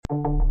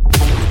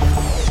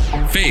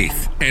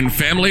Faith and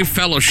Family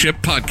Fellowship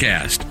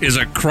Podcast is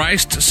a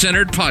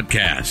Christ-centered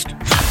podcast.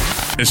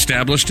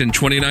 Established in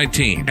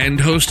 2019 and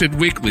hosted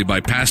weekly by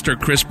Pastor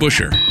Chris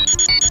Busher.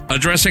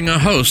 Addressing a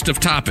host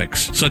of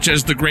topics such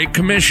as the Great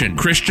Commission,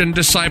 Christian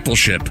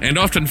discipleship, and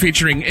often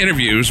featuring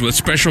interviews with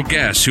special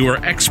guests who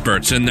are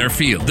experts in their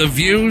field. The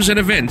views and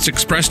events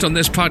expressed on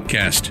this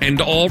podcast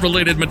and all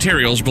related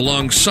materials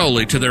belong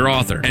solely to their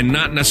author and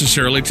not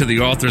necessarily to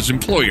the author's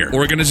employer,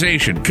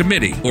 organization,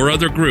 committee, or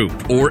other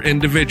group or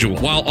individual.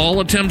 While all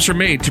attempts are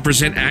made to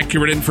present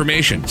accurate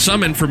information,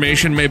 some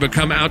information may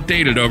become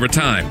outdated over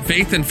time.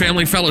 Faith and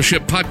Family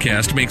Fellowship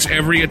Podcast makes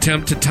every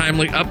attempt to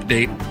timely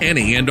update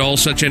any and all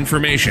such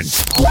information.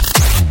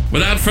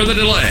 Without further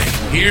delay,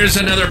 here's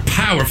another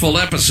powerful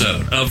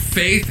episode of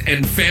Faith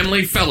and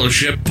Family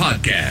Fellowship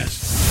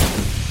Podcast.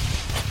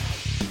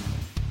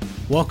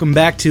 Welcome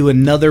back to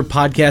another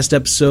podcast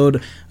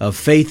episode of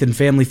Faith and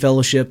Family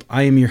Fellowship.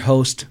 I am your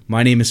host.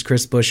 My name is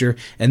Chris Busher,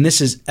 and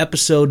this is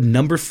episode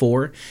number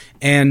 4.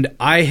 And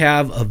I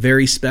have a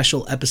very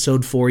special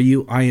episode for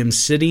you. I am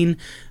sitting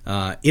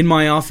in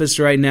my office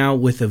right now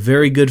with a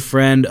very good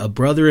friend, a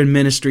brother in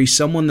ministry,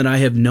 someone that I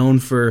have known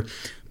for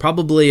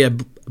probably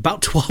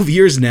about 12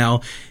 years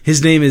now.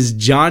 His name is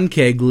John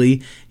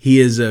Kegley.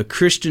 He is a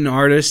Christian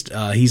artist.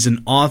 He's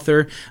an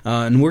author.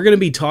 And we're going to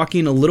be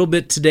talking a little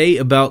bit today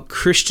about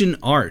Christian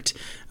art.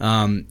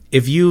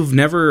 If you've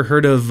never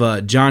heard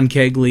of John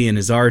Kegley and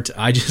his art,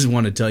 I just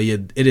want to tell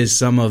you it is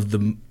some of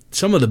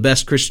the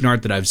best Christian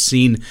art that I've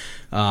seen.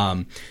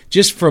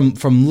 Just from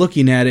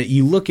looking at it,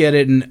 you look at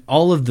it and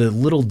all of the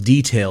little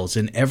details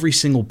in every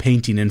single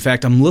painting. In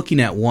fact, I'm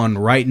looking at one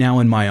right now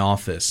in my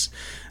office.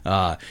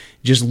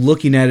 Just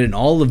looking at it and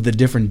all of the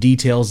different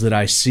details that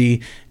I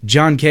see.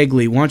 John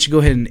Kegley, why don't you go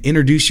ahead and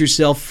introduce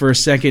yourself for a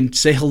second?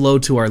 Say hello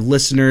to our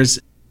listeners.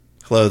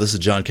 Hello, this is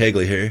John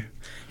Kegley here.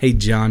 Hey,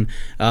 John.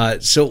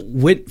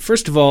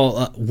 First of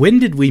all, when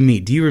did we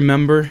meet? Do you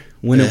remember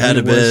when it had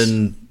to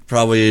been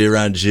probably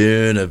around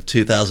June of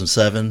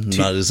 2007. I'm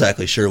not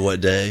exactly sure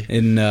what day.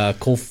 In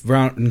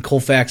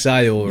Colfax,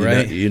 Iowa,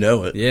 right? You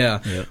know it. Yeah.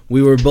 Yep.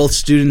 We were both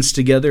students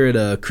together at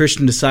a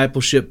Christian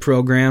discipleship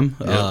program.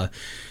 Yep.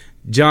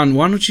 John,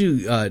 why don't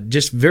you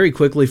just very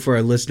quickly for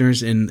our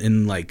listeners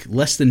in like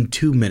less than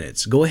 2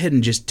 minutes, go ahead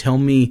and just tell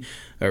me,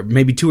 or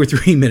maybe 2 or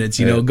 3 minutes,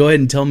 go ahead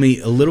and tell me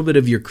a little bit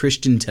of your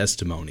Christian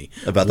testimony.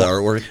 About the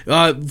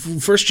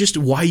artwork? First, just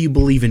why you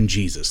believe in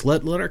Jesus.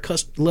 Let our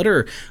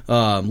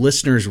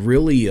listeners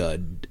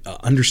really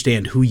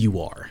understand who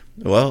you are.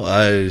 Well,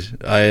 I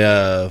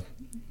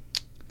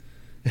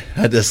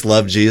just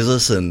love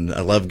Jesus and I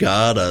love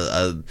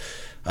God.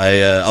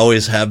 I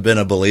always have been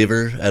a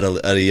believer at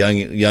a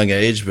young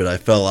age, but I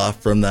fell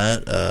off from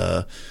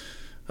that.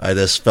 I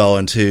just fell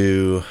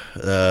into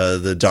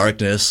the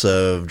darkness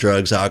of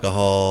drugs,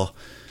 alcohol,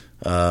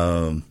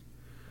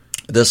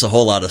 just a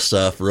whole lot of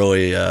stuff,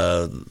 really,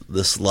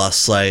 this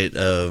lost sight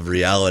of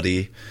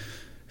reality,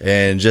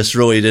 and just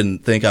really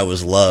didn't think I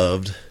was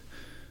loved.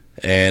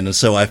 And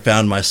so I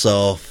found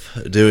myself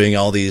doing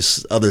all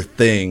these other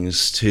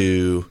things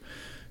to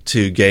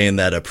gain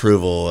that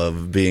approval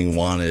of being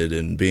wanted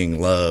and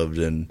being loved,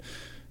 and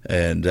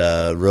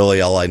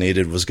really all I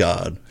needed was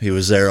God. He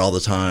was there all the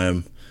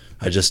time.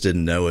 I just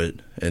didn't know it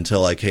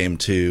until I came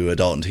to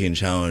Adult and Teen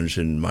Challenge,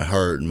 and my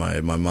heart and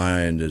my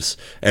mind,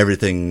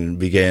 everything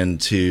began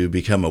to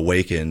become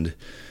awakened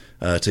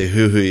to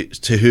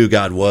who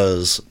God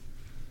was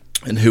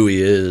and who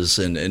He is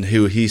and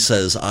who He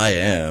says I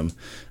am,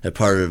 a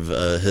part of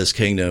His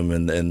kingdom,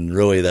 and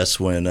really that's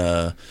when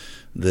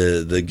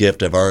the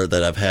gift of art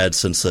that I've had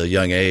since a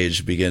young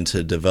age began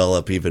to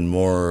develop even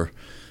more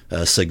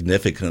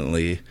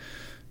significantly,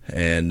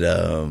 and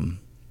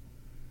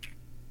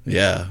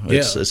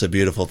it's a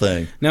beautiful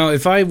thing. Now,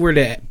 if I were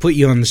to put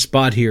you on the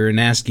spot here and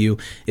ask you,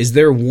 is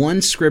there one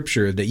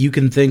scripture that you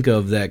can think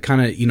of that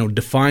kind of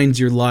defines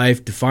your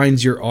life,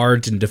 defines your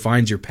art, and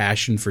defines your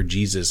passion for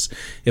Jesus?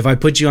 If I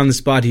put you on the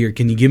spot here,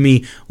 can you give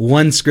me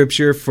one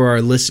scripture for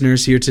our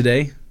listeners here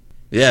today?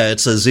 Yeah,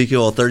 it's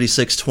Ezekiel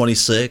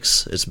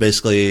 36:26. It's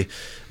basically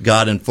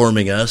God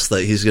informing us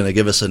that He's going to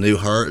give us a new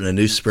heart and a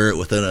new spirit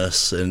within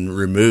us and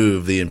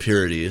remove the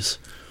impurities.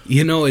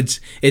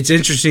 It's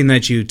interesting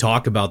that you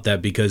talk about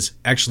that, because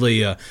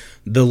actually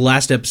the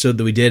last episode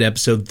that we did,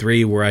 episode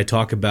 3, where I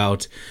talk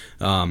about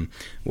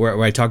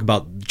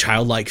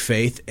childlike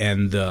faith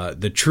and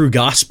the true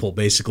gospel,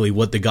 basically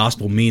what the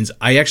gospel means,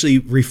 I actually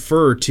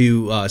refer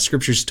to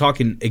scriptures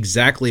talking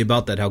exactly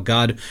about that, how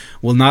God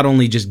will not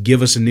only just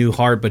give us a new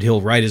heart, but He'll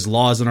write His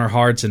laws in our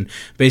hearts, and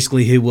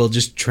basically He will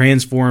just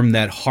transform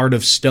that heart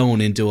of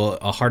stone into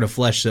a heart of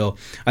flesh. So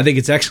I think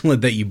it's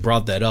excellent that you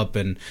brought that up,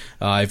 and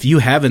if you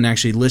haven't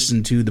actually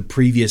listened to the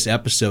previous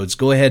episodes,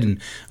 go ahead and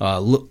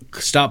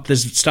stop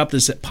this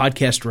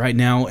podcast right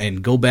now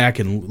and go back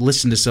and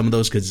listen to some of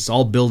those, because it's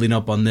all building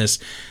up on this.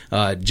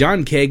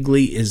 John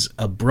Kegley is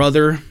a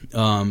brother,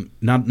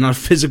 not a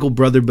physical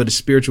brother, but a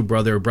spiritual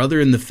brother, a brother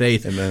in the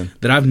faith. Amen.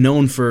 That I've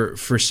known for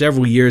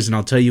several years. And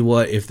I'll tell you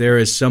what, if there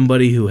is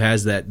somebody who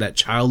has that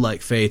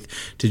childlike faith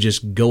to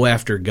just go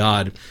after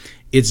God,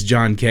 it's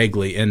John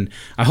Kegley. And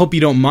I hope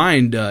you don't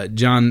mind,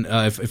 John,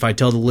 if I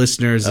tell the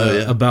listeners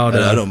about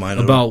I don't mind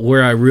about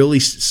where I really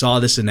saw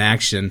this in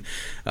action.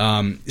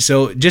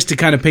 So just to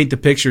kind of paint the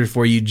picture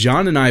for you,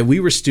 John and I, we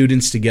were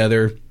students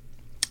together,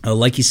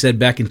 like you said,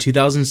 back in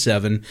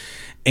 2007,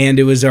 and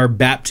it was our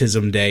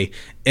baptism day.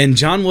 And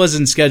John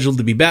wasn't scheduled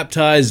to be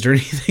baptized or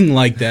anything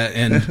like that,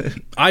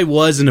 and I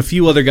was, and a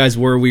few other guys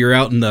were. We were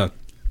out in the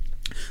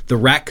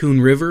Raccoon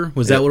River,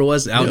 was that what it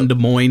was? Out in Des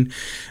Moines.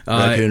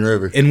 Raccoon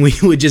River. And we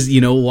would just,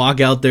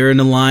 walk out there in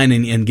the line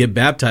and get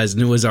baptized.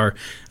 And it was a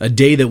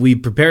day that we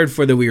prepared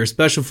for, that we were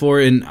special for.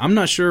 And I'm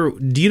not sure,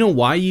 do you know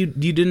why you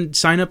didn't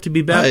sign up to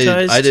be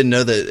baptized? I didn't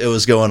know that it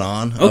was going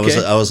on.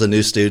 Okay. I was a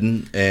new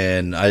student,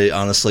 and I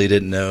honestly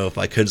didn't know if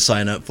I could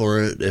sign up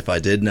for it, if I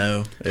did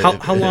know.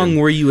 How long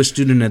were you a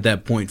student at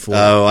that point for?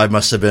 Oh, I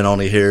must have been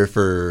only here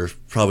for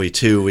probably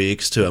 2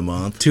 weeks to a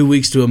month. 2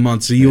 weeks to a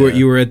month. So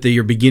you were at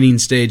your beginning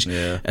stage.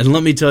 Yeah. And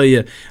let me tell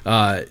you,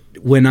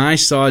 when I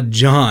saw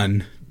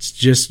John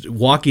just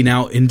walking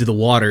out into the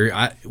water,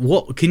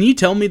 can you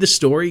tell me the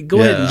story? Go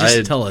ahead and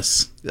just tell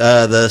us.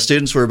 The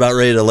students were about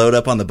ready to load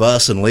up on the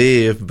bus and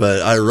leave,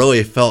 but I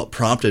really felt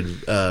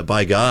prompted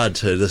by God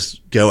to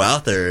just go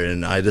out there,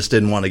 and I just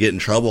didn't want to get in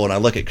trouble. And I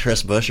look at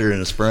Chris Busher and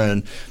his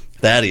friend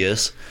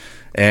Thaddeus,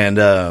 and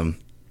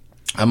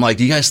I'm like,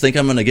 do you guys think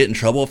I'm going to get in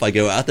trouble if I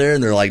go out there?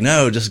 And they're like,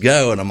 no, just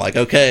go. And I'm like,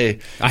 okay.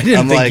 I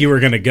didn't think you were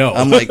going to go.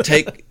 I'm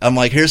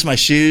like, here's my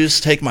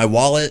shoes, take my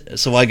wallet.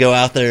 So I go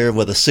out there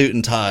with a suit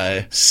and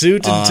tie.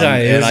 Suit and tie.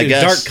 And I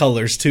guess dark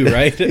colors too,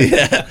 right?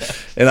 Yeah.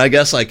 And I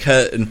guess I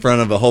cut in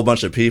front of a whole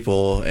bunch of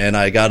people, and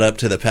I got up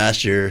to the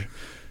pasture,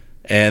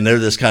 and they're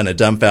just kind of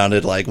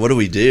dumbfounded, like, what do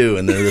we do?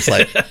 And they're just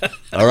like,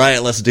 all right,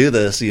 let's do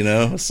this,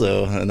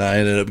 So, and I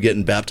ended up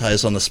getting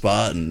baptized on the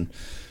spot, and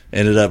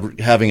ended up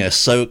having a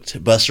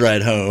soaked bus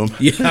ride home.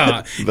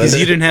 Yeah, because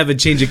you didn't have a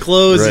change of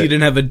clothes, right. You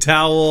didn't have a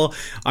towel.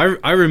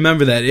 I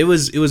remember that. It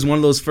was one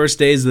of those first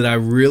days that I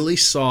really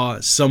saw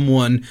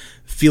someone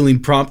feeling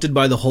prompted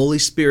by the Holy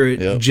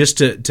Spirit just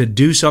to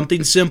do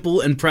something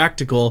simple and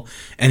practical,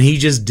 and he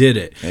just did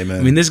it. Amen.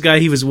 I mean, this guy,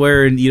 he was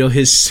wearing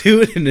his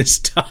suit and his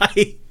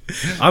tie.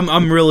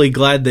 I'm really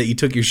glad that you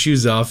took your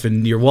shoes off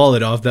and your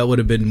wallet off. That would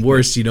have been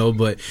worse,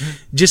 but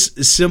just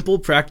a simple,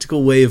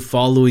 practical way of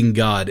following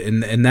God,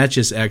 and that's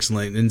just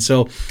excellent. And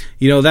so,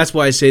 that's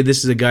why I say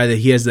this is a guy that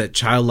he has that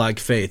childlike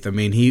faith. I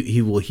mean,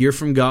 he will hear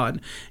from God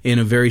in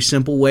a very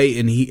simple way,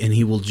 and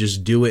he will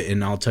just do it.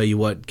 And I'll tell you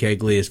what,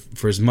 Kegley, is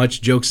for as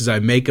much jokes as I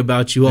make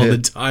about you all the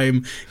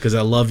time, because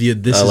I love you,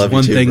 this is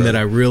one thing that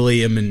I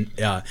really am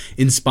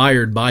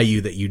inspired by you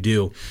that you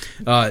do.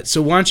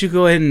 So why don't you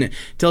go ahead and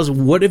tell us,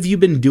 what have you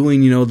been doing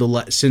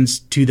since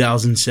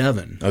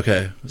 2007?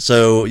 Okay,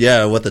 so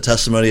with the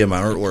testimony of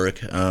my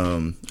artwork,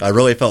 I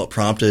really felt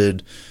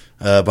prompted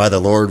by the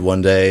Lord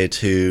one day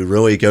to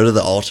really go to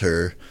the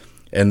altar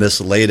and just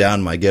lay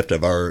down my gift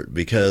of art,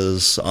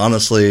 because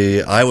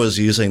honestly, I was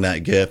using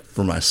that gift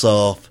for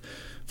myself,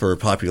 for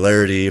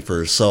popularity,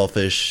 for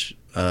selfish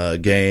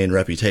gain,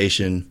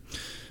 reputation,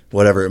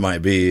 whatever it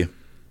might be.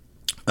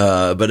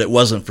 But it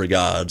wasn't for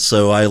God.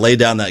 So I laid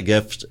down that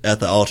gift at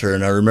the altar,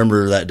 and I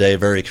remember that day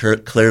very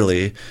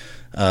clearly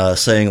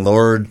saying,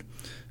 Lord,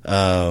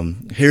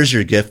 here's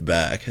your gift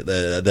back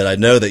that I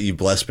know that you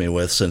blessed me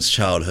with since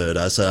childhood.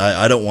 I said,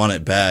 I don't want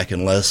it back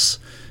unless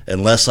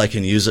I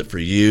can use it for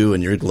you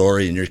and your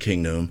glory and your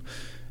kingdom.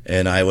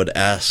 And I would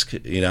ask,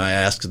 I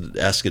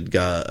asked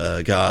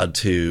God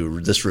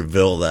to just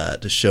reveal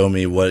that, to show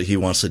me what he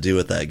wants to do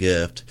with that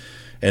gift.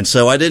 And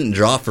so I didn't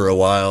draw for a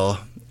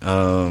while.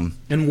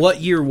 And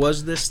what year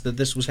was that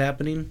this was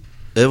happening?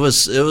 It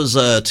was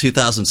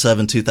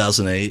 2007,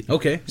 2008.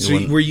 Okay.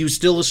 So were you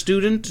still a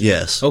student?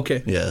 Yes.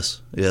 Okay.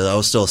 Yes. Yeah, I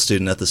was still a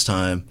student at this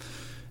time.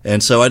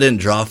 And so I didn't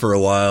draw for a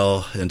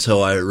while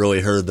until I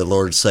really heard the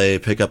Lord say,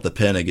 pick up the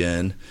pen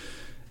again.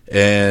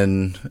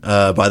 And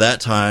by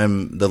that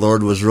time, the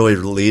Lord was really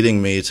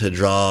leading me to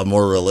draw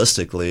more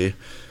realistically.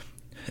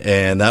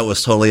 And that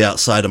was totally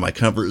outside of my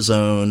comfort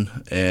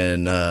zone.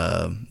 And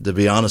to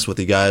be honest with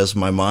you guys,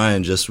 my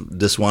mind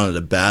just wanted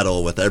to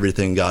battle with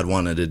everything God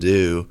wanted to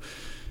do.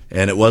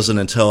 And it wasn't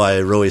until I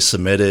really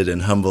submitted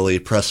and humbly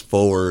pressed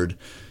forward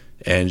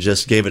and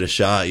just gave it a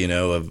shot,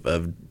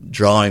 of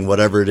drawing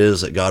whatever it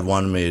is that God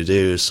wanted me to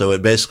do. So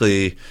it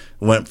basically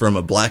went from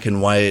a black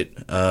and white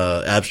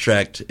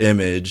abstract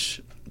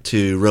image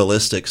to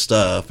realistic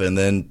stuff, and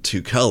then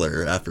to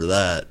color after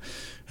that.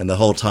 And the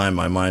whole time,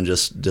 my mind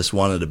just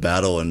wanted to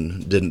battle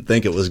and didn't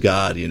think it was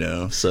God,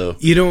 So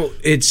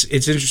it's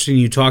interesting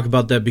you talk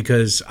about that,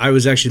 because I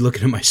was actually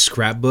looking at my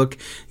scrapbook.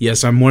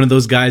 Yes, I'm one of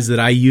those guys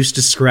that I used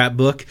to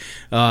scrapbook,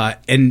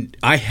 and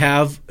I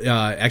have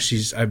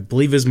actually, I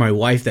believe it was my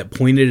wife that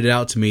pointed it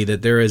out to me,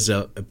 that there is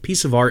a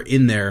piece of art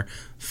in there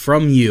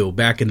from you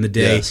back in the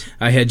day. Yes.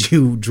 I had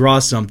you draw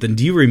something.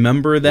 Do you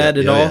remember that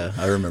at all? Yeah,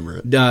 I remember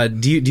it.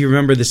 Do you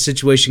remember the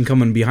situation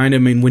coming behind it?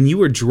 I mean, when you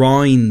were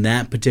drawing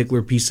that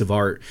particular piece of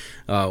art,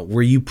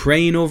 were you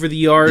praying over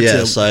the art?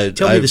 Yes,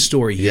 tell me the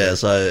story here.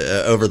 Yes,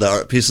 over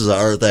the pieces of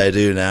art that I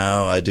do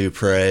now, I do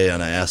pray,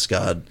 and I ask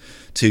God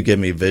to give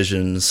me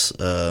visions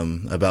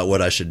about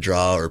what I should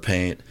draw or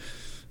paint.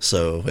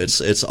 So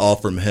it's all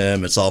from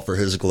him. It's all for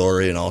his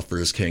glory and all for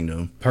his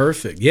kingdom.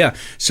 Perfect. Yeah.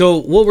 So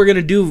what we're going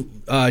to do,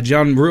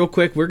 John, real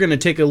quick, we're going to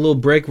take a little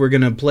break. We're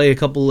going to play a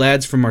couple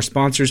ads from our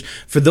sponsors.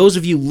 For those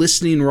of you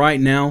listening right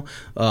now,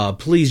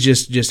 please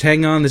just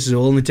hang on. This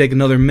will only take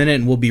another minute,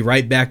 and we'll be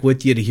right back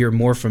with you to hear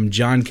more from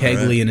John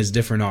Kegley and his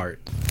different art.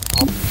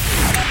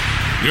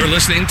 You're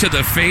listening to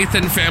the Faith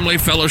and Family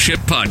Fellowship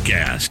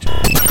Podcast.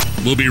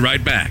 We'll be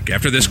right back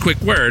after this quick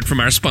word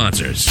from our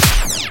sponsors.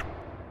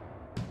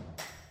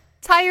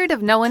 Tired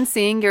of no one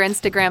seeing your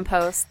Instagram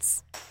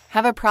posts?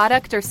 Have a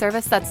product or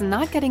service that's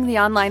not getting the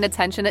online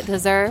attention it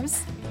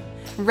deserves?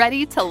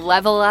 Ready to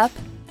level up?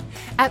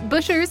 At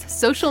Busher's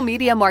Social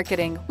Media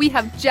Marketing, we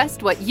have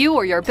just what you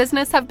or your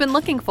business have been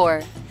looking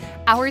for.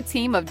 Our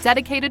team of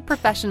dedicated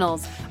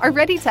professionals are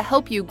ready to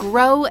help you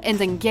grow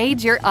and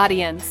engage your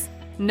audience.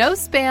 No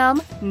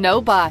spam,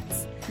 no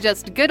bots,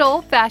 just good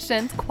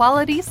old-fashioned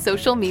quality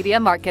social media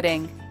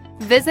marketing.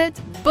 Visit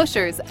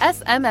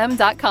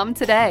busherssmm.com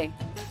today.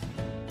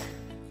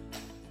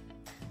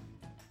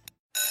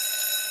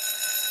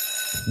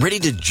 Ready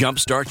to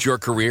jumpstart your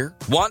career?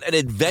 Want an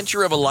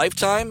adventure of a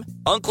lifetime?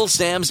 Uncle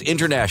Sam's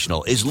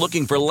International is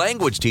looking for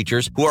language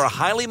teachers who are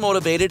highly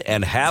motivated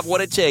and have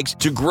what it takes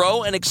to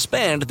grow and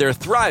expand their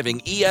thriving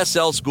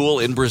ESL school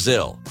in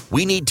Brazil.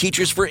 We need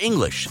teachers for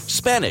English,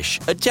 Spanish,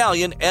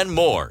 Italian, and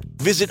more.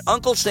 Visit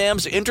Uncle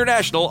Sam's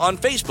International on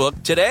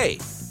Facebook today.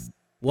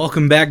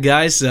 Welcome back,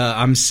 guys.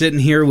 I'm sitting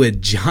here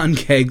with John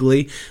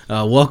Kegley.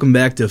 Welcome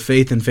back to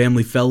Faith and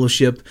Family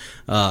Fellowship.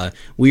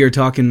 We are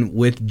talking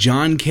with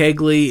John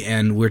Kegley,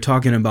 and we're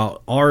talking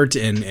about art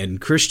and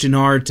Christian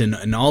art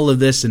and all of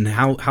this, and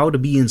how to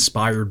be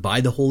inspired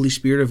by the Holy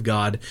Spirit of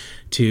God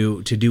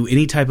to do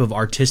any type of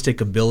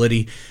artistic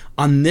ability.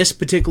 On this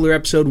particular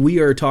episode, we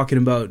are talking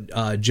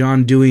about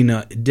John doing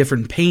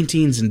different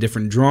paintings and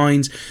different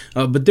drawings,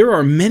 but there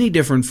are many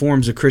different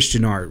forms of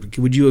Christian art.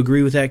 Would you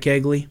agree with that,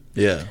 Kegley?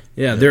 Yeah.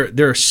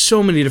 There are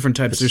so many different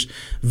types. There's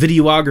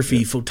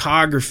videography,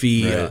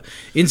 photography, right.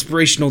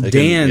 Inspirational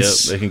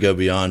dance. They can go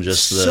beyond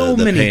just so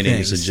the many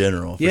paintings things. in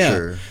general, for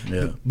sure.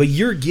 Yeah. But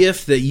your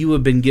gift that you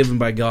have been given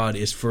by God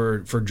is for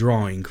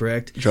drawing,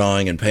 correct?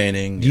 Drawing and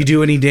painting. Do you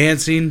do any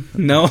dancing?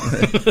 No?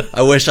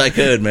 I wish I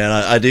could, man.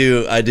 I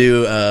do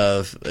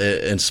am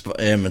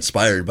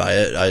inspired by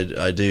it.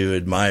 I do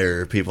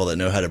admire people that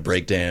know how to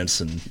break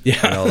dance and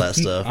all that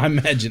stuff. I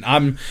imagine.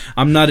 I'm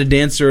not a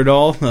dancer at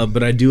all,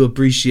 but I do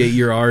appreciate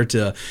your art.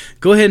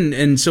 Go ahead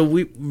and so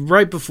we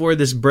right before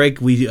this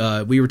break we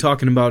were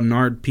talking about an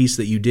art piece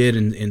that you did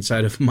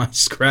inside of my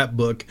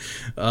scrapbook.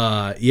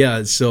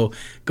 So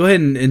go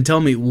ahead and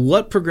tell me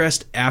what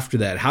progressed after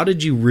that. How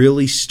did you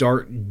really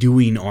start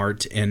doing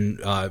art, and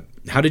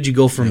how did you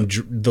go from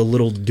the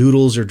little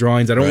doodles or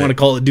drawings? I don't want to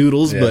call it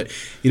doodles, but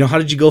how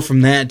did you go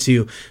from that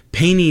to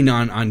painting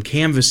on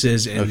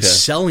canvases and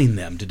selling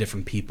them to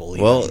different people?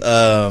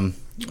 Well,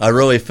 I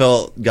really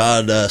felt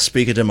God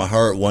speaking to my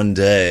heart one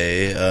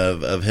day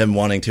of Him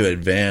wanting to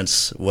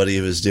advance what He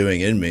was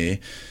doing in me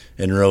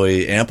and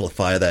really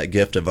amplify that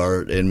gift of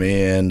art in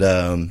me. And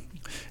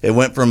it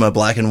went from a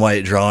black and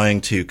white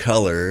drawing to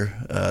color.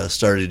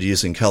 Started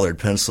using colored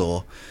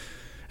pencil.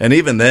 And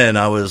even then,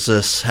 I was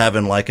just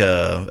having like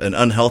an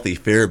unhealthy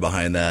fear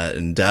behind that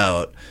and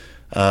doubt.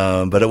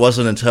 But it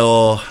wasn't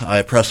until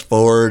I pressed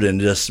forward and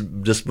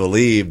just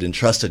believed and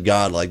trusted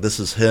God, like this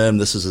is Him,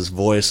 this is His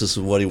voice, this is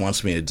what He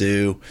wants me to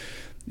do,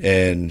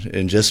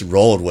 and just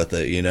rolled with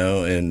it,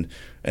 And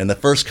the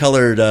first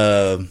colored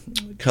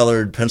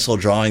pencil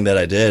drawing that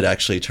I did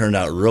actually turned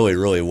out really,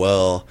 really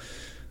well.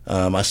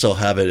 I still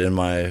have it in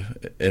my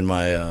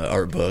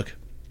art book,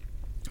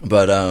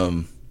 but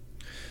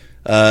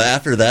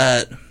after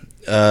that,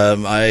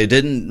 I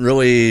didn't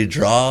really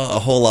draw a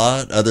whole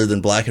lot other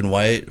than black and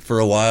white for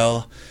a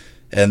while.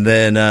 And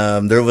then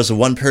there was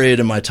one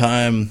period in my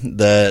time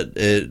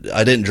that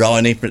I didn't draw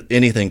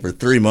anything for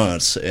 3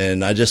 months,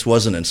 and I just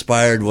wasn't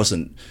inspired,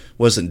 wasn't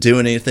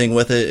doing anything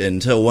with it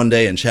until one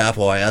day in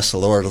chapel I asked the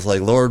Lord, I was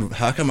like, Lord,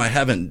 how come I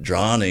haven't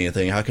drawn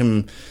anything? How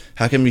come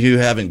you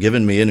haven't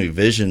given me any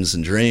visions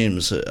and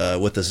dreams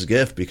with this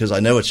gift? Because I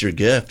know it's your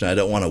gift and I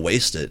don't want to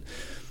waste it.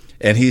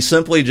 And He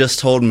simply just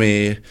told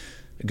me,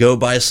 go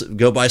buy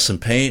some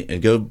paint and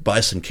go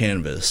buy some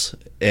canvas.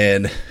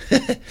 And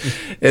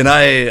and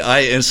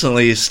I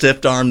instantly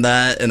stiff-armed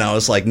that, and I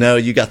was like, no,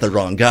 you got the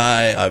wrong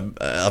guy.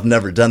 I've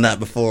never done that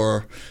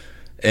before.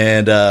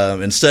 And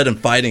instead of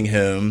fighting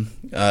him,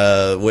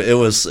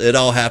 it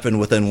all happened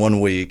within 1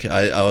 week.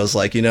 I was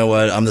like, you know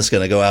what? I'm just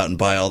going to go out and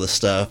buy all this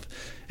stuff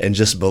and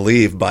just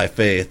believe by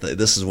faith that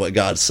this is what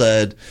God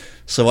said.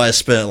 So I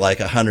spent like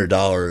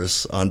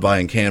 $100 on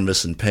buying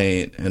canvas and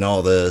paint and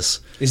all this.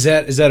 Is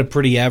that a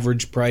pretty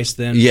average price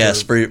then?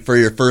 Yes, for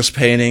your first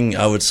painting,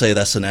 I would say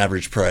that's an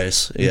average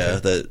price. Yeah,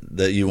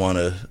 that you want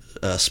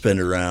to spend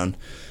around.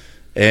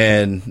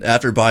 And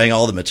after buying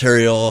all the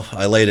material,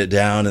 I laid it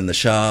down in the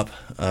shop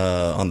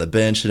on the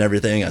bench and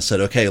everything. I said,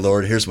 "Okay,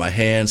 Lord, here's my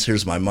hands,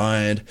 here's my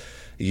mind.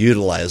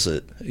 utilize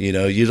it.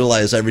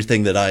 Utilize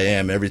everything that I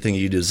am, everything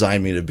you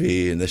designed me to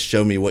be, and just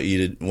show me what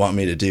you want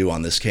me to do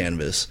on this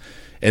canvas.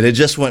 And it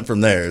just went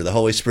from there. The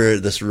Holy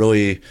Spirit,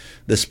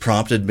 this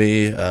prompted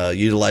me,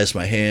 utilized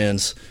my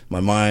hands, my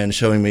mind,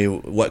 showing me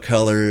what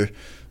color,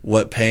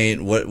 what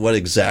paint, what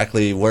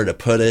exactly, where to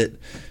put it,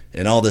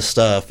 and all this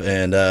stuff.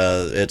 And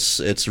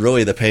it's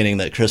really the painting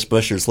that Chris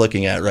Busher's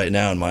looking at right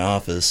now in my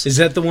office. Is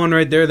that the one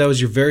right there? That was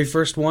your very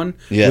first one?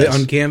 Yes.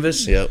 On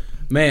canvas? Yep.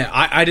 Man,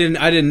 I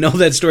didn't know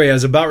that story. I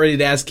was about ready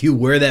to ask you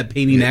where that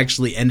painting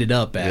actually ended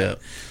up at.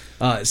 Yep.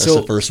 That's so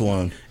the first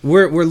one.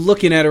 We're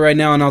looking at it right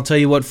now, and I'll tell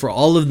you what, for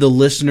all of the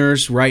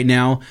listeners right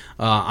now,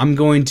 I'm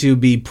going to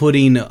be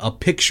putting a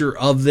picture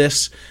of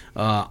this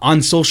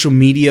on social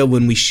media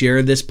when we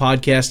share this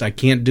podcast. I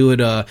can't do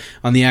it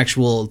on the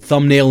actual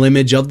thumbnail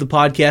image of the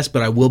podcast,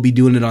 but I will be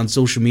doing it on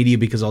social media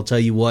because I'll tell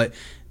you what,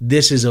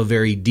 this is a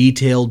very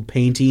detailed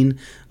painting,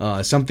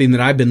 something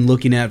that I've been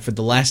looking at for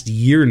the last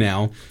year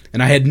now,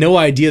 and I had no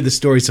idea the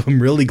story, so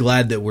I'm really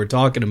glad that we're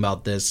talking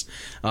about this.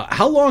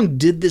 How long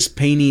did this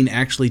painting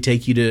actually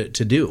take you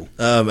to do?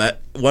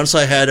 Once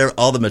I had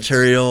all the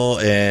material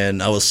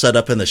and I was set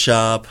up in the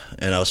shop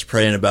and I was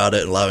praying about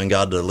it and allowing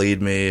God to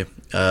lead me,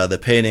 the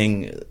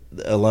painting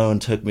alone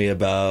took me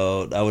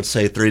about, I would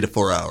say, 3 to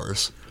 4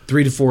 hours.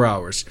 3 to 4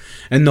 hours.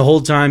 And the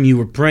whole time you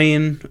were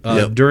praying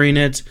Yep. during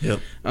it.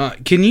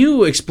 Yep. Can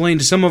you explain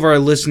to some of our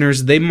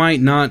listeners, they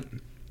might not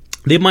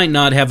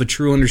have a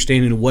true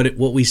understanding of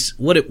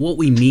what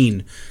we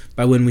mean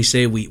by when we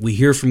say we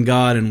hear from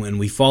God and when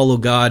we follow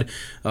God.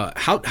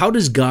 How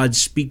does God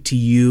speak to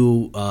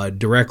you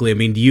directly? I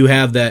mean, do you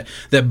have that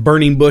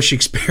burning bush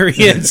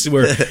experience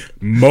where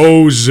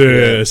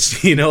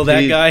Moses,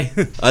 that guy?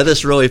 I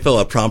just really feel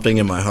a prompting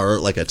in my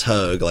heart, like a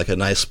tug, like a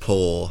nice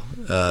pull.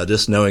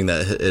 Just knowing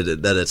that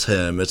it's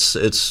him.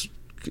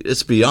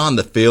 It's beyond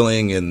the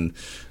feeling and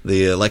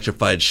the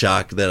electrified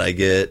shock that I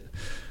get.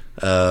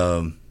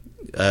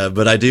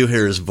 But I do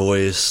hear his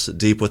voice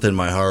deep within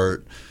my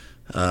heart,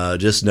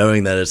 just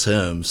knowing that it's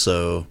him.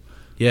 So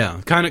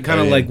yeah, kind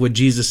of like what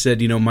Jesus said.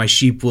 My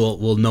sheep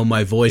will know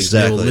my voice.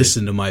 Exactly. And they will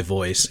listen to my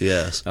voice.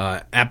 Yes,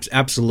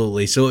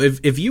 absolutely. So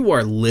if you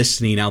are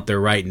listening out there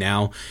right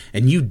now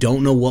and you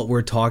don't know what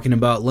we're talking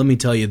about, let me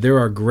tell you, there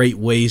are great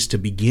ways to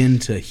begin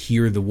to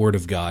hear the Word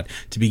of God,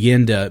 to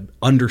begin to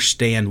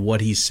understand what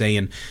He's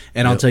saying.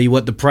 And I'll tell you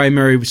what, the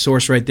primary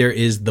source right there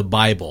is the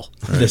Bible,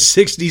 right. The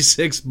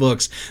 66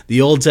 books, the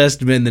Old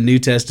Testament and the New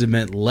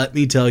Testament. Let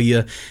me tell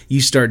you,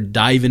 you start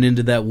diving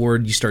into that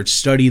Word, you start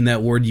studying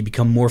that Word, you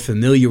become more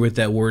familiar with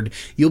that Word,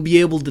 you'll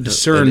be able to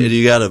discern. And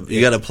you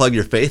gotta plug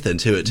your faith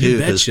into it too,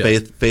 because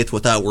faith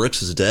without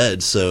works is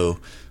dead. So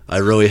I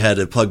really had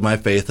to plug my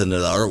faith into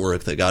the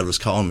artwork that God was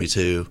calling me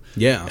to.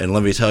 Yeah. And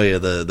let me tell you,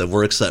 the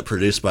works that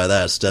produced by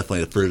that is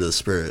definitely the fruit of the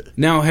Spirit.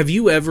 Now, have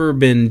you ever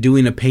been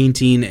doing a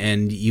painting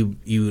and you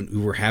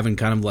were having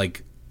kind of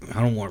like, I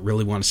don't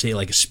really want to say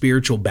like a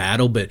spiritual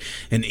battle, but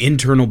an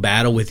internal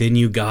battle within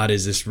you? God,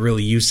 is this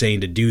really you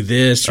saying to do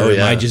this, or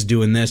am I just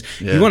doing this?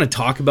 Yeah. You want to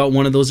talk about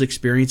one of those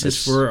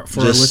experiences for our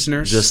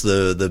listeners? Just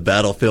the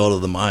battlefield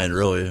of the mind,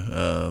 really.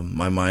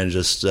 My mind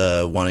just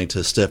wanting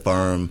to stiff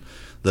arm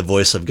the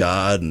voice of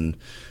God and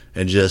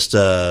just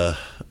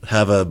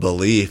have a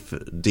belief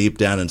deep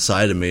down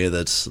inside of me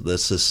that's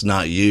just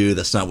not you,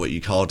 that's not what you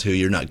call to,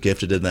 you're not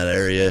gifted in that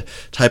area,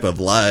 type of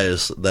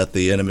lies that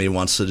the enemy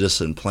wants to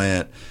just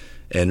implant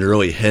and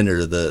really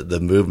hinder the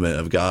movement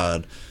of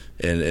God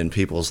in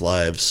people's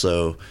lives.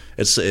 So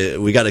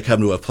we got to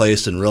come to a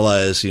place and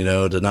realize,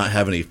 to not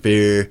have any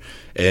fear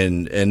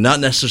and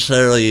not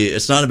necessarily,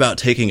 it's not about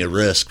taking a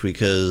risk,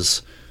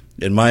 because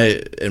in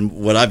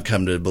what I've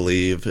come to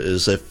believe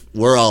is if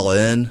we're all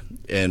in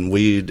and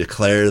we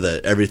declare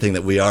that everything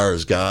that we are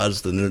is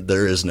God's, then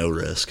there is no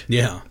risk.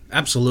 Yeah,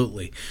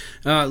 absolutely.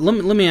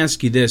 Let me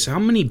ask you this. How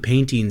many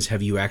paintings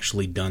have you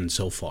actually done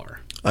so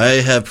far?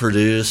 I have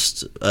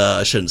produced,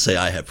 I shouldn't say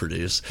I have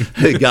produced.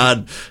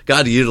 God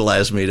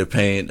utilized me to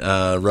paint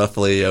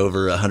roughly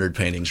over 100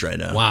 paintings right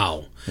now.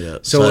 Wow. Yeah.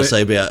 So I'd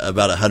say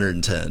about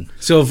 110.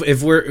 So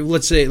if we're,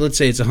 let's say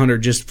it's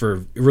 100 just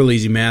for real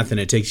easy math, and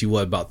it takes you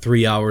about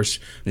 3 hours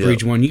for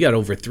each one. You got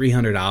over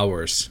 300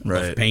 hours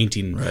of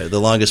painting. Right. The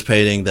longest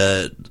painting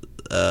that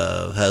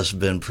has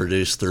been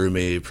produced through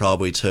me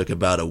probably took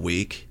about a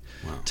week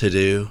to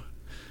do.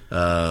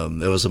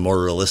 It was a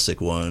more realistic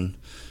one.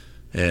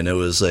 And it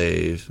was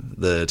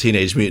the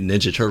Teenage Mutant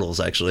Ninja Turtles,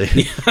 actually,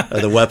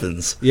 the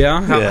weapons. Yeah?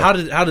 How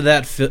did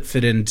that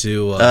fit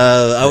into?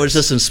 I was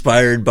just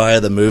inspired by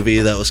the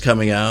movie that was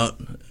coming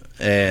out,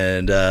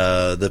 and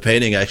the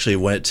painting actually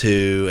went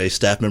to a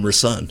staff member's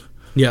son.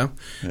 Yeah.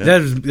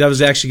 That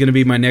was actually going to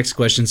be my next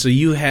question. So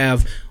you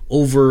have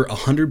over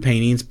 100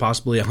 paintings,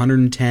 possibly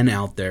 110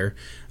 out there.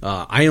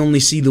 I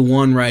only see the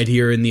one right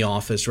here in the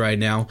office right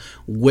now.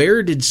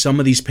 Where did some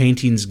of these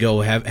paintings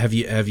go? Have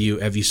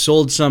you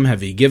sold some?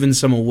 Have you given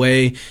some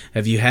away?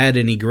 Have you had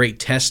any great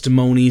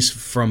testimonies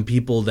from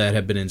people that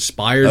have been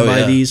inspired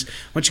by these? Why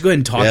don't you go ahead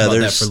and talk about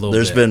that for a little bit?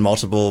 There's been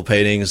multiple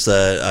paintings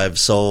that I've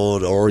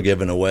sold or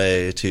given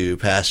away to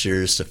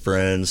pastors, to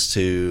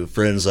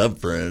friends of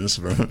friends,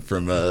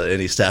 from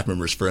any staff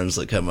members' friends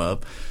that come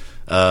up.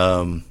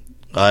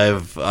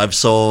 I've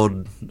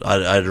sold.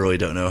 I really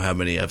don't know how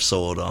many I've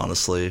sold,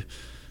 honestly.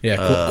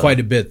 Yeah, quite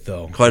a bit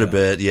though. Quite a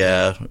bit,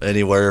 yeah.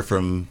 Anywhere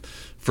from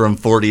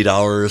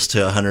 $40 to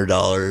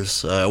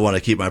 $100. I want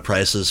to keep my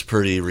prices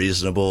pretty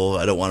reasonable.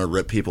 I don't want to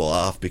rip people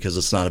off because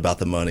it's not about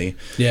the money.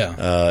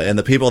 Yeah. And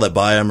the people that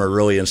buy them are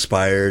really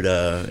inspired.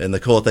 And the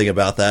cool thing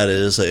about that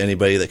is that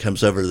anybody that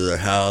comes over to their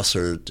house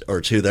or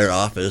to their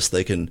office,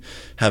 they can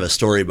have a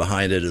story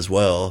behind it as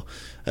well.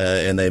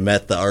 And they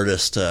met the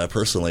artist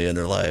personally in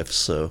their life.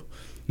 So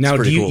now,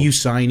 do cool. you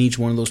sign each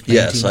one of those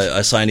paintings? Yes,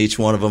 I sign each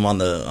one of them on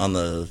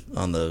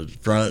the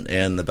front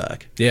and the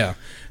back. Yeah,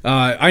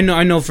 I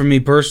know. For me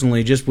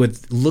personally, just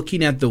with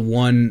looking at the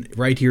one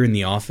right here in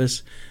the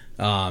office,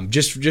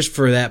 just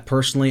for that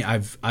personally,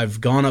 I've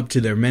gone up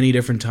to there many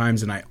different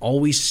times, and I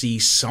always see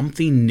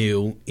something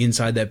new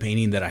inside that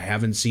painting that I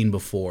haven't seen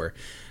before.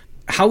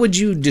 How would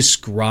you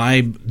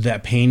describe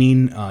that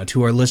painting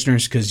to our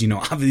listeners? Because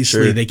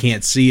obviously they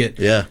can't see it.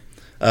 Yeah.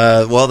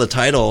 Well, the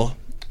title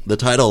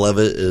of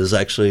it is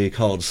actually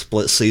called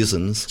Split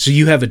Seasons. So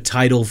you have a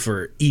title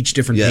for each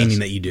different painting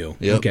that you do.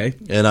 Yep. Okay.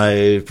 And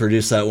I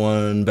produced that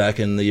one back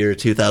in the year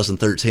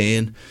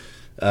 2013.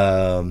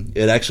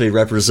 It actually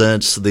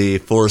represents the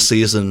 4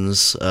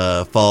 seasons: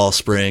 fall,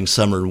 spring,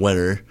 summer, and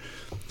winter.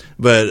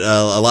 But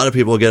a lot of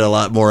people get a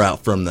lot more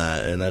out from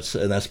that, and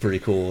that's pretty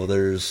cool.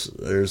 There's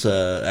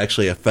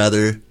actually a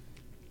feather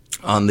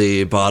on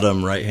the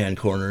bottom right-hand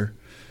corner,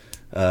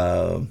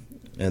 and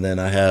then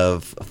I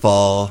have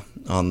fall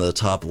on the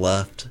top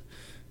left,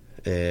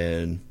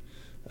 and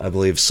I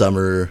believe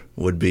summer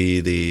would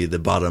be the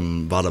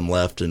bottom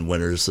left, and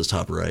winter's the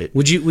top right.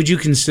 Would you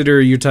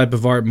consider your type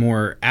of art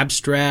more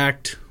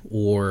abstract,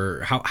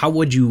 or how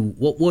would you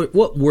what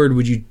word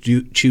would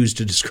you choose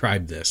to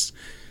describe this?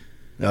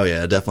 Oh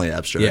yeah, definitely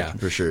abstract,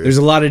 for sure. There's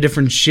a lot of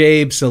different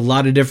shapes, a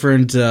lot of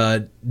different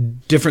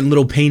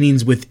little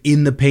paintings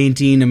within the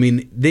painting. I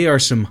mean, they are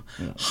some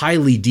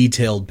highly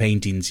detailed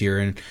paintings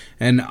here,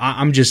 and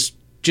I'm just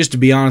to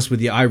be honest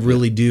with you, I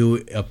really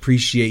do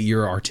appreciate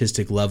your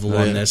artistic level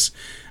on this.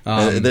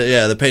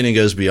 The painting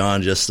goes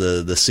beyond just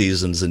the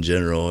seasons in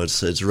general.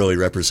 It's really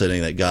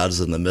representing that God's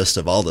in the midst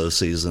of all those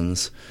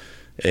seasons.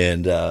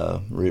 And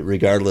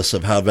regardless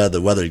of how bad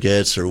the weather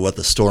gets or what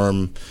the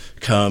storm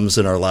comes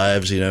in our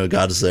lives,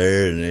 God's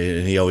there,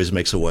 and He always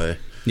makes a way.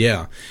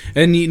 Yeah.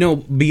 And,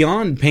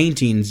 beyond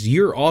paintings,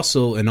 you're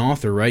also an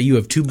author, right? You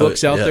have 2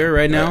 books out there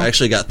right now? I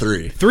actually got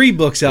 3. 3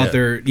 books out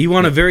there. You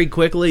want to very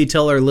quickly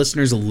tell our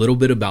listeners a little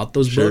bit about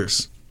those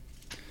books?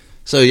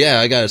 So,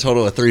 I got a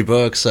total of 3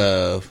 books.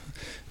 They're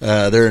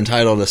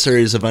entitled A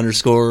Series of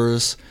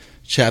Underscores,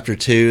 Chapter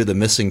 2, The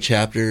Missing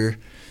Chapter,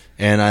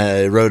 and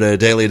I wrote a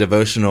daily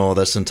devotional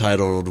that's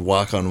entitled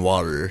Walk on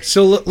Water.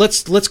 So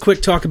let's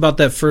quick talk about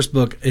that first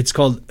book. It's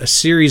called A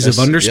Series of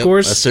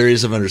Underscores? Yep, A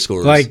Series of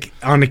Underscores. Like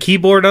on a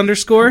keyboard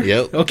underscore?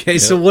 Yep. Okay,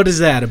 so what is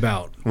that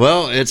about?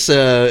 Well, it's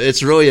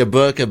really a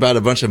book about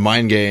a bunch of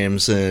mind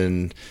games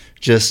and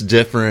just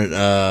different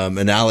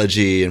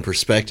analogy and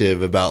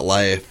perspective about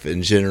life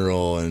in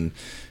general,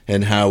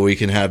 and how we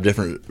can have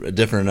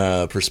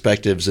different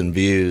perspectives and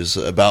views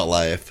about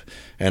life.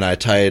 And I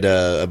tied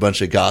a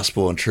bunch of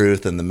gospel and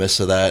truth in the midst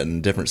of that,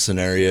 and different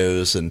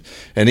scenarios, and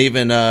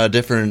even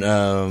different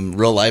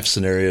real life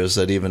scenarios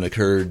that even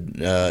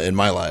occurred in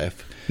my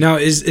life. Now,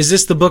 is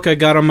this the book I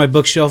got on my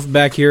bookshelf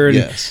back here? And,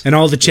 yes. And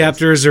all the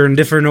chapters are in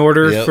different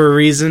order for a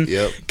reason?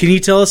 Yep. Can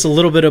you tell us a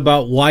little bit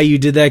about why you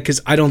did that?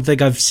 Because I don't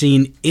think I've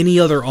seen any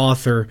other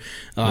author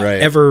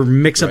ever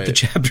mix up the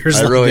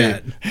chapters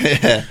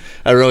that.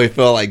 I really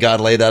feel like God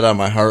laid that on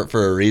my heart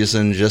for a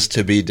reason, just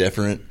to be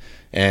different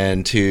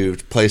and to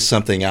place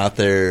something out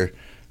there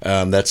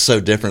that's so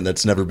different,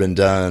 that's never been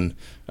done,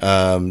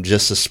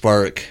 just to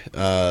spark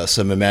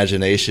some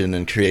imagination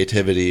and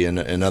creativity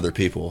in other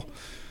people.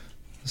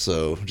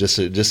 So just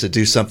to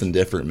do something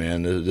different,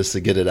 man, just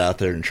to get it out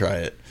there and try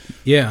it.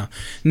 Yeah.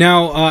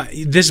 Now,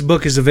 this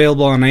book is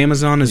available on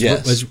Amazon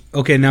Yes.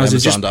 Okay, now is it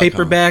just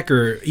paperback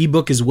or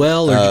ebook as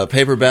well? Or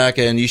paperback,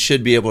 and you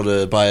should be able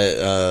to buy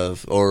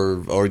it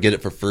or get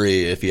it for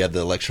free if you have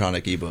the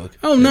electronic ebook.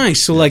 Oh,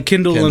 nice. So like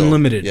Kindle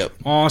Unlimited. Yep.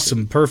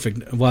 Awesome.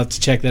 Perfect. We'll have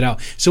to check that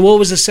out. So what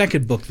was the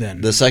second book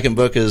then? The second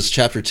book is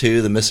Chapter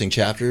 2, The Missing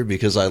Chapter,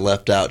 because I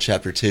left out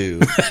Chapter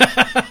 2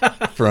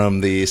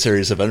 from the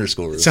series of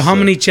underscores. So how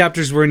many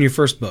chapters were in your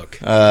first book?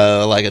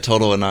 Like a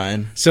total of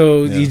 9.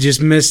 So you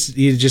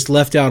just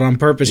left out on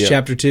purpose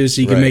Chapter 2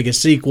 so you can make a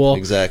sequel.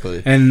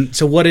 Exactly. And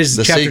so what is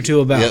Chapter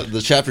 2 about? Yeah,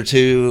 the Chapter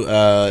 2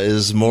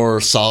 is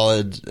more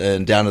solid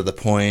and down to the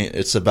point.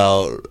 It's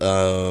about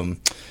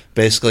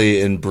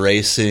basically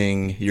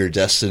embracing your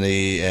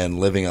destiny and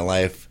living a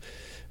life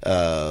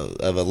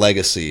of a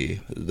legacy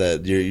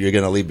that you're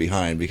going to leave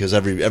behind, because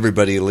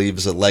everybody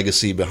leaves a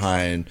legacy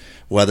behind,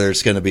 whether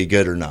it's going to be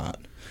good or not.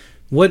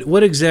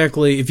 What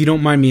exactly, if you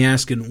don't mind me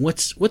asking,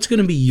 what's going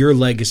to be your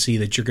legacy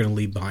that you're going to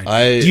leave behind?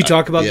 Do you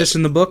talk about this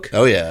in the book?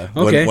 Oh yeah.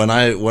 Okay. When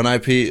I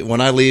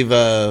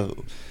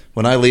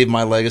leave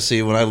my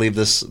legacy, when I leave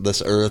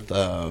this earth,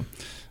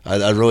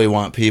 I really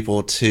want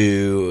people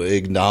to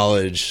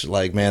acknowledge,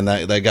 like, man,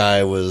 that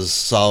guy was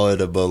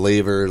solid, a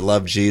believer,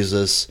 loved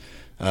Jesus.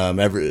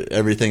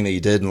 Everything that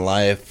he did in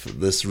life,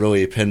 this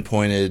really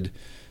pinpointed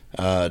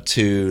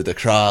to the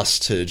cross,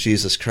 to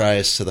Jesus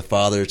Christ, to the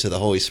Father, to the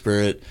Holy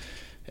Spirit.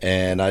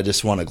 And I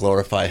just want to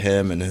glorify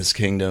him and his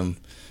kingdom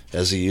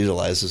as he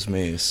utilizes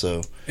me.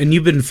 So. And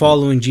you've been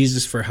following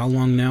Jesus for how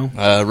long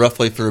now?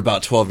 Roughly for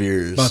about 12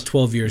 years. About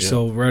 12 years, yeah.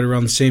 So right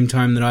around the same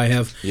time that I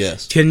have.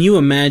 Yes. Can you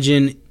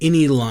imagine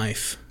any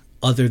life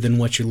other than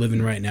what you're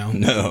living right now?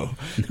 No.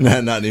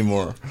 Not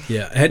anymore.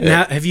 Yeah.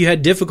 Have you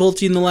had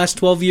difficulty in the last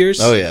 12 years?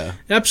 Oh, yeah.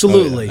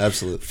 Absolutely. Oh, yeah.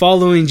 Absolutely.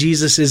 Following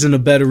Jesus isn't a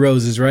bed of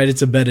roses, right?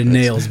 It's a bed of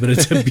nails, but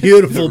it's a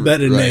beautiful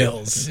bed of right.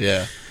 nails.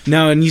 Yeah.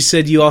 Now, and you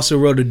said you also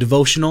wrote a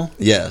devotional?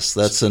 Yes,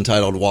 that's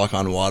entitled Walk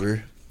on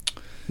Water.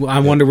 Well, I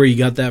wonder where you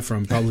got that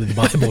from. Probably the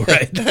Bible,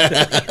 right?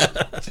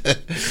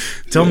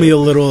 Tell me a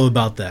little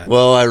about that.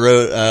 Well, I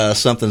wrote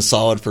something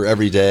solid for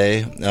every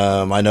day.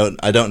 I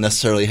don't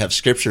necessarily have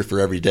scripture for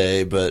every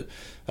day, but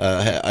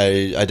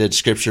I did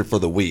scripture for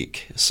the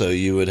week. So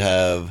you would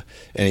have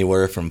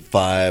anywhere from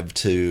 5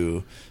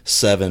 to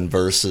 7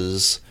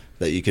 verses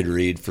that you could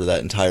read for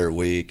that entire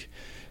week.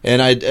 And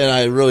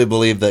I really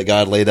believe that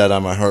God laid that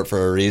on my heart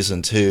for a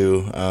reason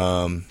too,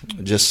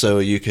 just so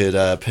you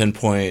could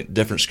pinpoint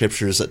different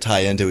scriptures that tie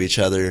into each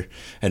other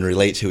and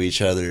relate to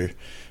each other,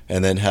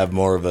 and then have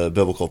more of a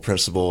biblical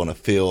principle and a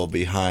feel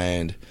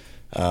behind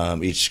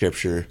each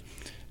scripture,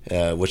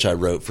 which I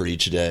wrote for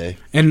each day.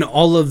 And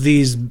all of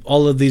these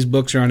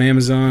books are on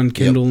Amazon,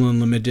 Kindle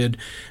Unlimited.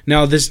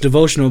 Now, this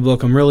devotional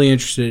book, I'm really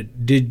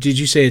interested. Did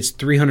you say it's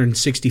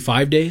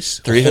 365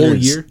 days? A whole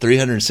year?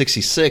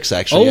 366,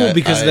 actually. Oh,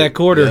 because of that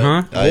quarter,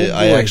 huh?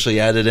 I actually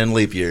added in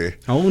leap year.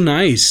 Oh,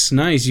 nice.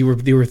 You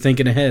were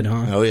thinking ahead,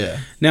 huh? Oh, yeah.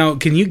 Now,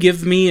 can you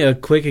give me a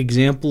quick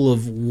example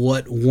of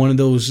what one of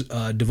those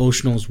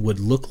devotionals would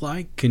look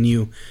like? Can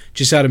you,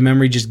 just out of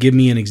memory, just give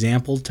me an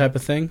example type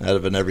of thing? Out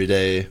of an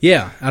everyday...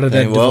 Yeah, out of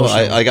that devotional.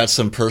 Well, I got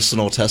some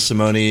personal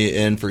testimony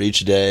in for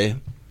each day,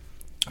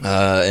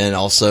 and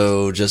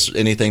also just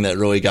anything that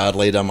really God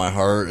laid on my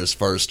heart as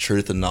far as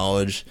truth and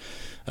knowledge,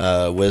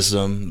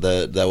 wisdom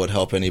that would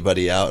help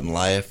anybody out in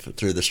life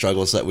through the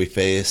struggles that we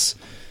face,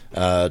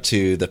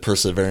 to the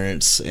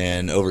perseverance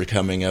and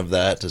overcoming of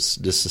that,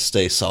 just to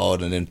stay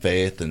solid and in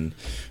faith, and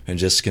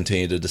just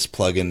continue to just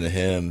plug into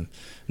Him,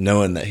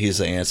 knowing that He's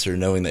the answer,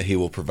 knowing that He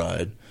will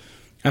provide.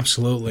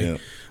 Absolutely. Yeah.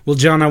 Well,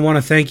 John, I want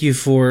to thank you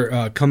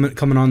for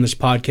coming on this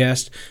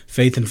podcast,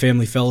 Faith and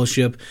Family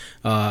Fellowship.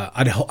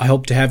 I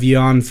hope to have you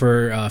on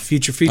for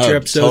future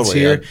episodes totally.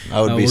 here.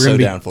 I would be we're so gonna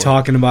be down for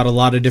talking about a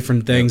lot of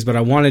different things, but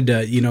I wanted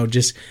to,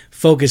 just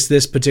focus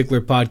this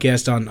particular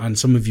podcast on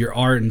some of your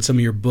art and some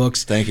of your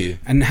books. Thank you.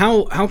 And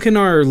how can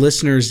our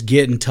listeners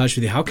get in touch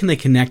with you? How can they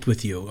connect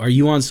with you? Are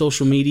you on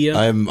social media?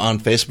 I'm on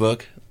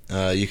Facebook.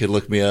 You could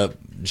look me up,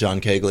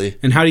 John Kegley.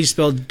 And how do you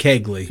spell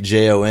Kegley?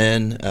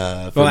 J-O-N.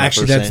 Well,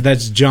 actually,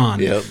 that's John.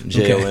 Yep,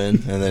 J-O-N.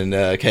 Okay. And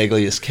then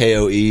Kegley is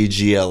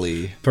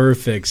K-O-E-G-L-E.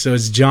 Perfect. So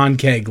it's John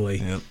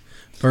Kegley. Yep.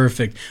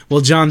 Perfect.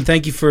 Well, John,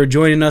 thank you for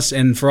joining us,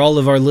 and for all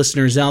of our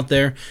listeners out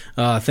there,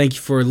 thank you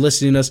for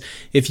listening to us.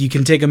 If you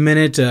can take a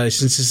minute, since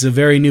this is a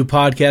very new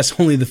podcast,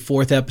 only the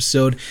 4th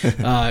episode,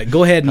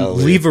 go ahead and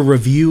leave a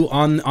review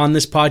on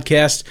this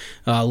podcast,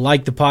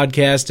 like the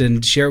podcast,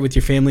 and share it with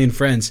your family and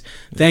friends.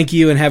 Thank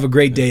you, and have a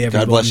great day,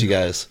 everyone. God bless you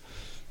guys.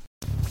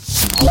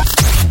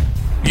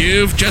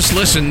 You've just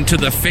listened to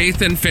the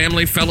Faith and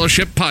Family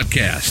Fellowship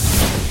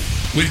Podcast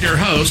with your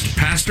host,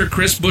 Pastor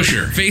Chris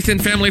Busher. Faith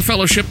and Family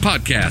Fellowship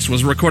Podcast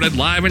was recorded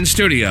live in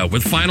studio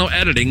with final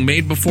editing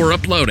made before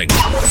uploading.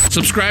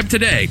 Subscribe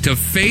today to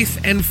Faith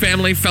and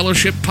Family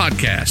Fellowship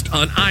Podcast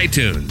on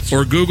iTunes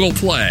or Google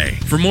Play.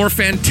 For more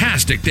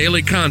fantastic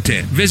daily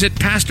content, visit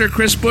Pastor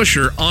Chris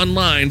Busher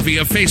online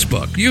via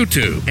Facebook,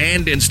 YouTube,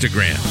 and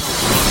Instagram.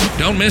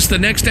 Don't miss the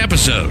next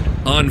episode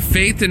on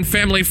Faith and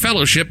Family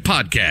Fellowship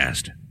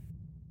Podcast.